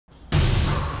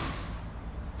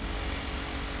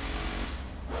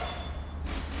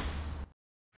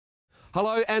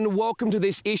Hello and welcome to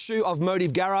this issue of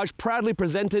Motive Garage, proudly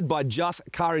presented by Just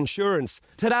Car Insurance.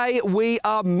 Today we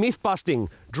are myth busting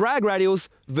drag radials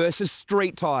versus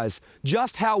street tyres.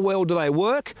 Just how well do they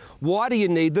work? Why do you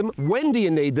need them? When do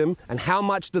you need them? And how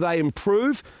much do they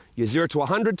improve your 0 to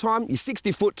 100 time, your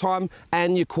 60-foot time,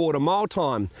 and your quarter-mile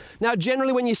time? Now,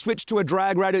 generally when you switch to a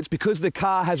drag radial, it's because the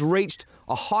car has reached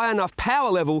a high enough power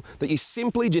level that you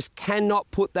simply just cannot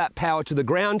put that power to the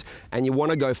ground and you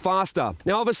want to go faster.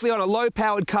 Now, obviously on a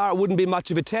low-powered car, it wouldn't be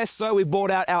much of a test, so we've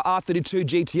brought out our R32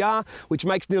 GT-R, which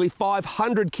makes nearly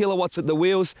 500 kilowatts at the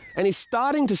wheels and is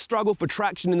starting to struggle for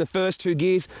traction in the first two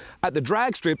gears at the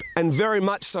drag strip and very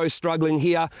much so struggling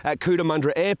here at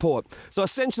Cootamundra Airport. So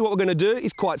essentially what we're going to do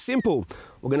is quite simple.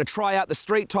 We're going to try out the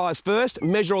street tyres first,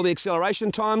 measure all the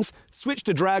acceleration times, switch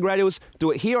to drag radials,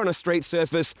 do it here on a street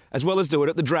surface, as well as do it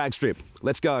at the drag strip.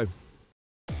 Let's go.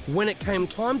 When it came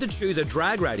time to choose a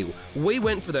drag radial, we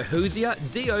went for the Hoosier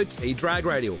DOT Drag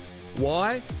Radial.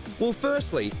 Why? Well,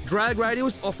 firstly, drag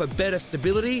radials offer better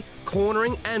stability,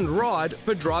 cornering and ride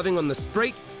for driving on the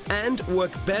street and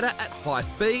work better at high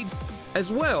speeds, as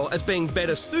well as being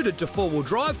better suited to four-wheel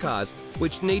drive cars,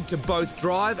 which need to both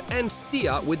drive and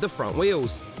steer with the front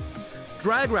wheels.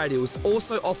 Drag radials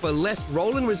also offer less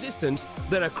rolling resistance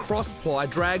than a cross-ply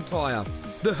drag tyre.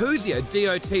 The Hoosier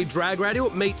DOT Drag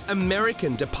Radial meets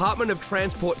American Department of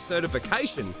Transport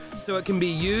certification, so it can be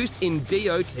used in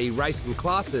DOT racing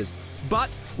classes. But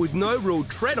with no real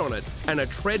tread on it and a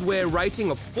tread wear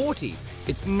rating of 40,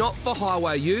 it's not for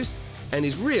highway use and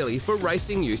is really for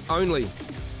racing use only.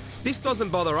 This doesn't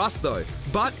bother us though,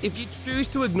 but if you choose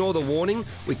to ignore the warning,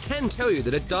 we can tell you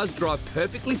that it does drive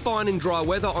perfectly fine in dry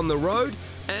weather on the road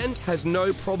and has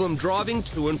no problem driving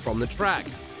to and from the track.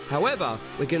 However,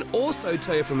 we can also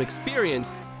tell you from experience,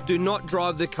 do not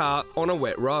drive the car on a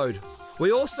wet road.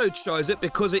 We also chose it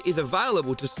because it is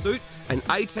available to suit an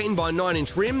 18 by 9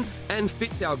 inch rim and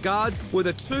fits our guards with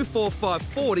a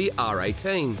 245/40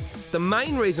 R18. The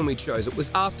main reason we chose it was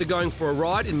after going for a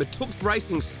ride in MYTHBUSTED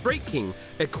Racing's Street King,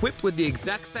 equipped with the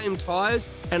exact same tyres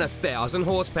and 1,000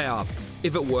 horsepower.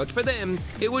 If it worked for them,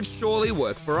 it would surely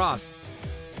work for us.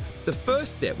 The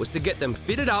first step was to get them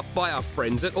fitted up by our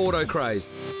friends at Auto Craze.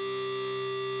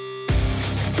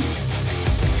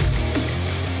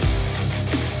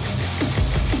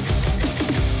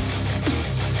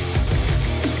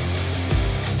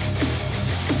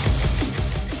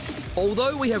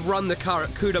 Although we have run the car at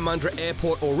Cootamundra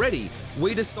Airport already,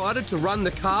 we decided to run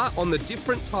the car on the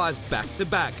different tyres back to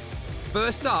back.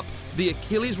 First up, the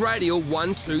Achilles Radial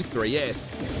 123S.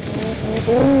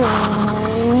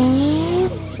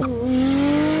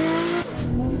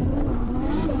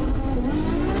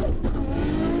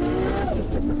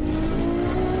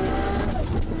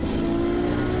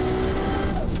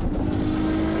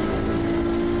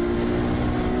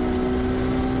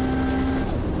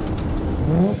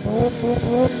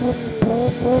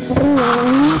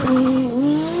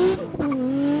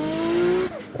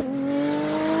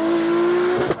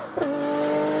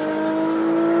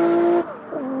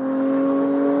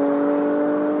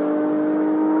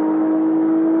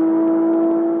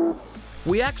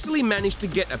 We actually managed to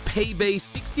get a PB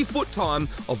 60-foot time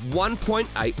of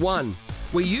 1.81.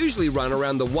 We usually run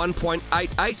around the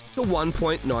 1.88 to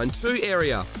 1.92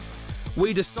 area.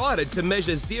 We decided to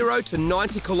measure 0 to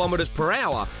 90 kilometers per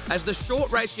hour as the short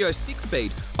ratio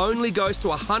 6-speed only goes to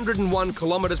 101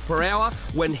 kilometers per hour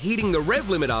when hitting the rev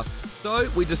limiter, so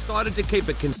we decided to keep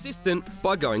it consistent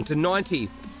by going to 90.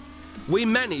 We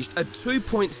managed a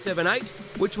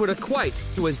 2.78, which would equate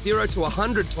to a 0 to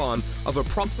 100 time of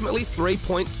approximately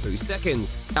 3.2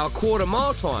 seconds. Our quarter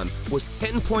mile time was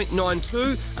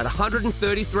 10.92 at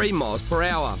 133 miles per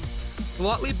hour,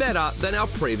 slightly better than our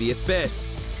previous best.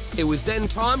 It was then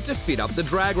time to fit up the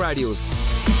drag radials.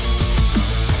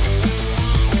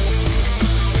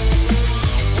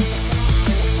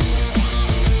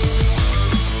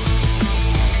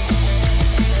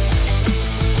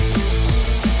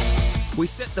 We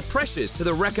set the pressures to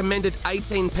the recommended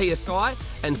 18 psi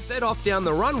and set off down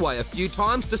the runway a few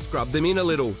times to scrub them in a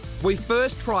little. We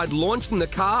first tried launching the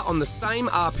car on the same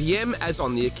RPM as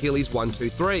on the Achilles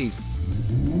 123s.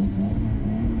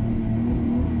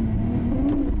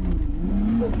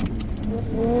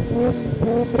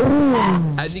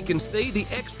 As you can see, the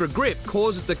extra grip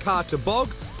causes the car to bog,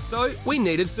 so we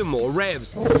needed some more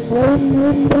revs.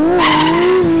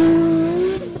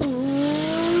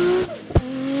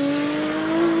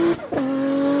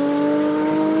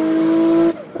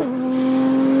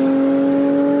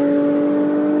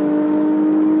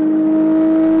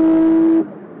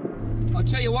 I'll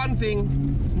tell you one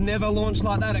thing, it's never launched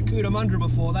like that at Cootamundra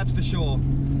before, that's for sure.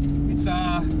 It's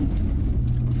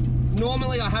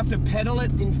Normally I have to pedal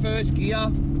it in first gear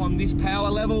on this power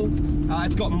level.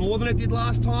 It's got more than it did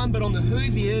last time, but on the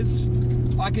Hoosiers,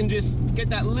 I can just get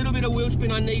that little bit of wheel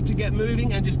spin I need to get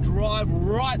moving and just drive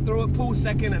right through it, pull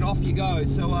second, and off you go.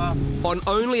 So on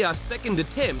only our second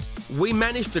attempt, we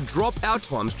managed to drop our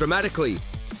times dramatically.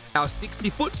 Our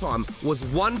 60-foot time was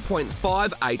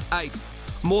 1.588,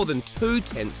 more than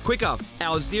 2/10 quicker.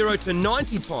 Our 0 to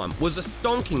 90 time was a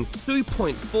stonking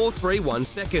 2.431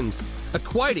 seconds,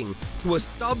 equating to a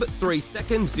sub 3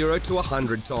 second 0 to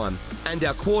 100 time. And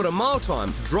our quarter mile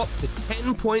time dropped to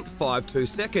 10.52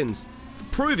 seconds,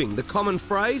 proving the common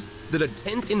phrase that a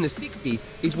tenth in the 60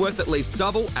 is worth at least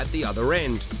double at the other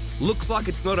end. Looks like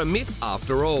it's not a myth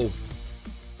after all.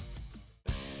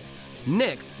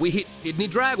 Next, we hit Sydney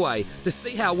Dragway to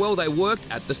see how well they worked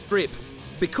at the strip.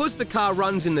 Because the car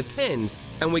runs in the 10s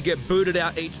and we get booted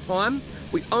out each time,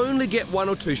 we only get 1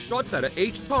 or 2 shots at it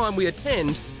each time we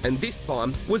attend, and this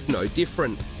time was no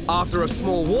different. After a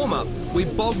small warm-up, we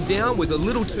bogged down with a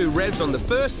little too revs on the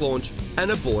first launch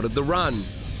and aborted the run.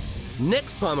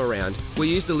 Next time around, we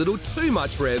used a little too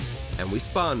much revs and we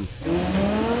spun.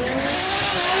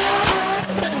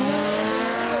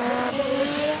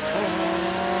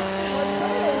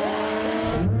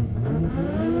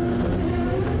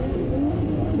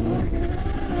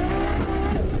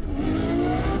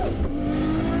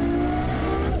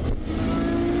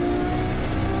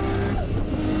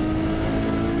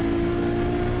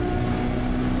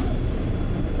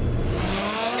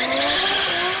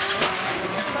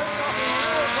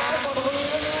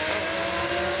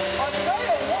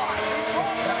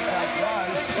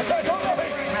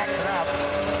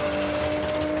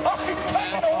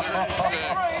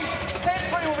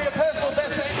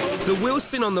 The wheel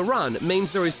spin on the run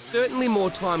means there is certainly more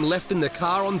time left in the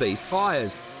car on these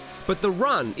tyres, but the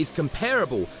run is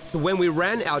comparable to when we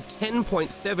ran our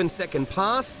 10.7 second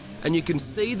pass, and you can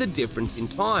see the difference in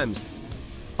times.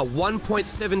 A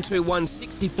 1.721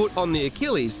 60-foot on the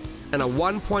Achilles and a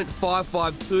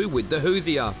 1.552 with the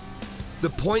Hoosier. The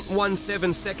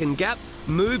 0.17 second gap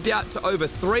moved out to over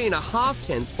 3.5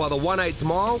 tenths by the 1/8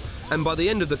 mile, and by the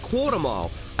end of the quarter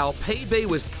mile, our PB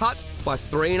was cut by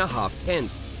 3.5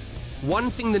 tenths.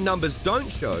 One thing the numbers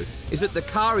don't show is that the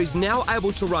car is now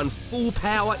able to run full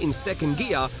power in second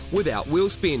gear without wheel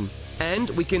spin, and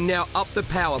we can now up the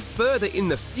power further in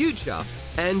the future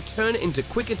and turn it into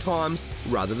quicker times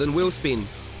rather than wheel spin.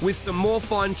 With some more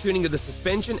fine-tuning of the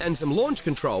suspension and some launch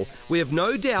control, we have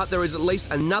no doubt there is at least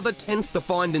another tenth to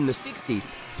find in the 60,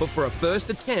 but for a first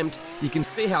attempt, you can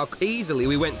see how easily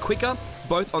we went quicker,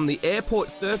 both on the airport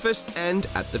surface and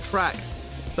at the track.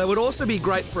 They would also be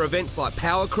great for events like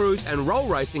power cruise and roll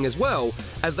racing as well,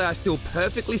 as they are still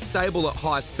perfectly stable at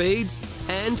high speeds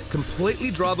and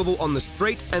completely drivable on the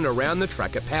street and around the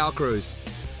track at power cruise.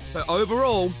 So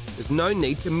overall, there's no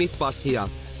need to myth bust here,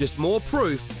 just more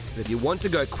proof that if you want to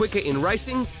go quicker in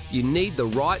racing, you need the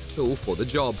right tool for the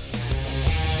job.